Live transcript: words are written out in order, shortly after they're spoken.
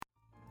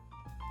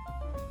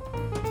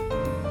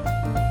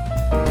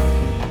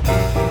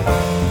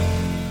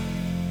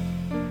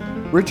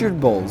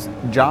Richard Bowles,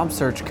 job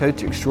search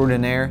coach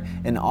extraordinaire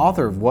and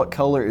author of What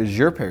Color Is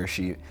Your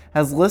Parachute,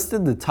 has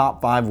listed the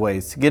top 5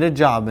 ways to get a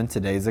job in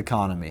today's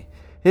economy.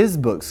 His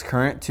book's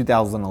current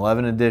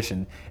 2011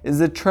 edition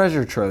is a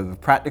treasure trove of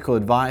practical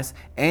advice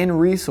and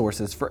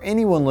resources for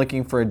anyone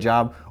looking for a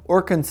job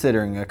or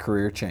considering a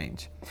career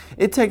change.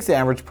 It takes the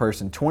average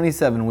person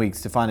 27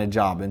 weeks to find a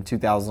job in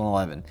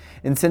 2011,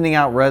 and sending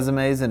out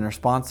resumes in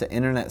response to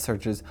internet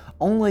searches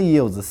only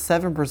yields a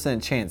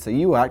 7% chance that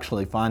you will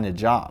actually find a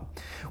job.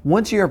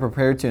 Once you are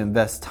prepared to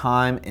invest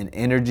time and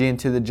energy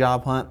into the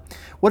job hunt,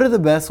 what are the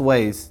best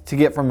ways to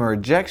get from a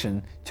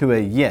rejection to a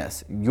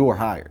yes, you're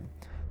hired?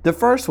 The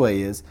first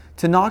way is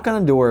to knock on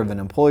the door of an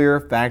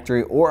employer,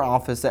 factory, or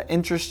office that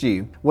interests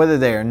you, whether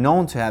they are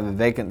known to have a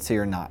vacancy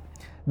or not.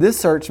 This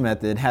search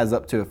method has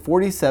up to a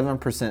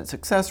 47%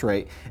 success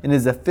rate and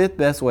is the 5th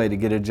best way to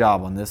get a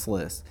job on this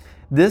list.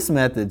 This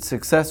method's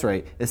success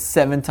rate is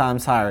 7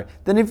 times higher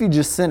than if you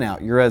just sent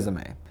out your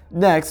resume.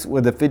 Next,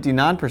 with a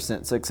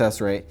 59% success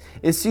rate,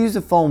 is to use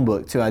a phone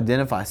book to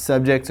identify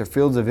subjects or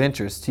fields of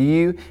interest to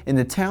you in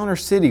the town or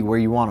city where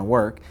you want to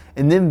work,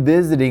 and then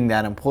visiting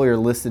that employer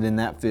listed in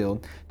that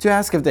field to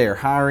ask if they are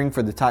hiring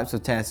for the types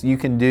of tasks you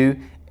can do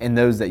and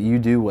those that you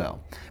do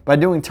well. By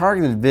doing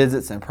targeted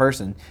visits in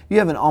person, you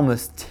have an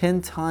almost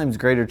 10 times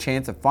greater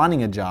chance of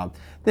finding a job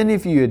than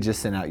if you had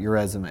just sent out your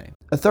resume.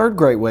 A third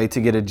great way to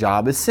get a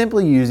job is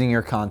simply using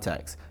your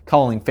contacts.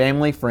 Calling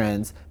family,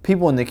 friends,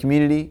 people in the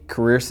community,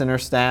 career center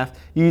staff,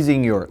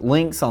 using your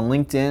links on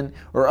LinkedIn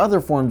or other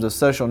forms of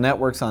social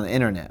networks on the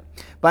internet.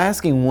 By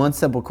asking one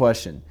simple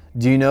question,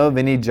 do you know of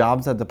any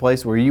jobs at the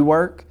place where you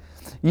work?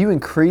 You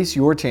increase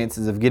your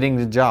chances of getting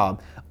the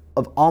job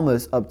of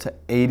almost up to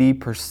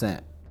 80%.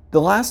 The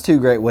last 2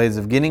 great ways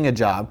of getting a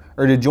job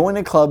are to join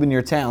a club in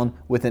your town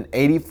with an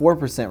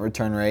 84%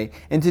 return rate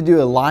and to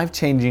do a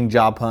life-changing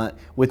job hunt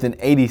with an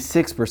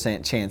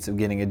 86% chance of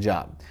getting a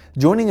job.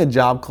 Joining a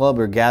job club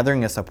or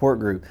gathering a support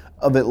group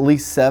of at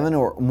least 7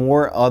 or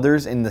more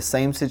others in the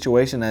same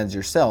situation as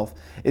yourself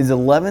is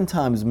 11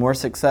 times more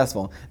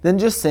successful than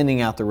just sending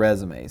out the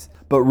resumes.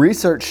 But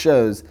research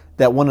shows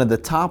that one of the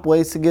top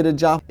ways to get a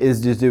job is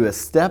to do a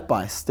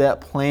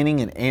step-by-step planning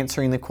and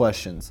answering the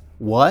questions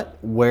what,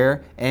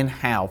 where, and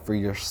how for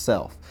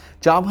yourself.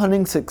 Job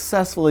hunting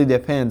successfully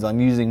depends on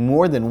using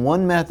more than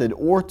one method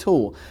or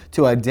tool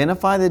to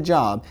identify the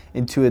job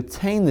and to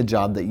attain the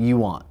job that you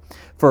want.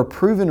 For a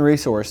proven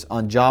resource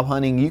on job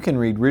hunting, you can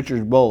read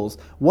Richard Bowles'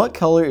 What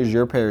Color Is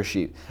Your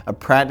Parachute? A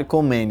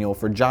practical manual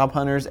for job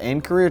hunters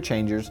and career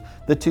changers,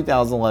 the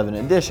 2011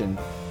 edition,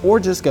 or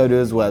just go to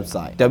his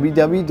website,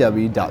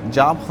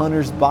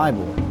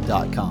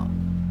 www.jobhuntersbible.com.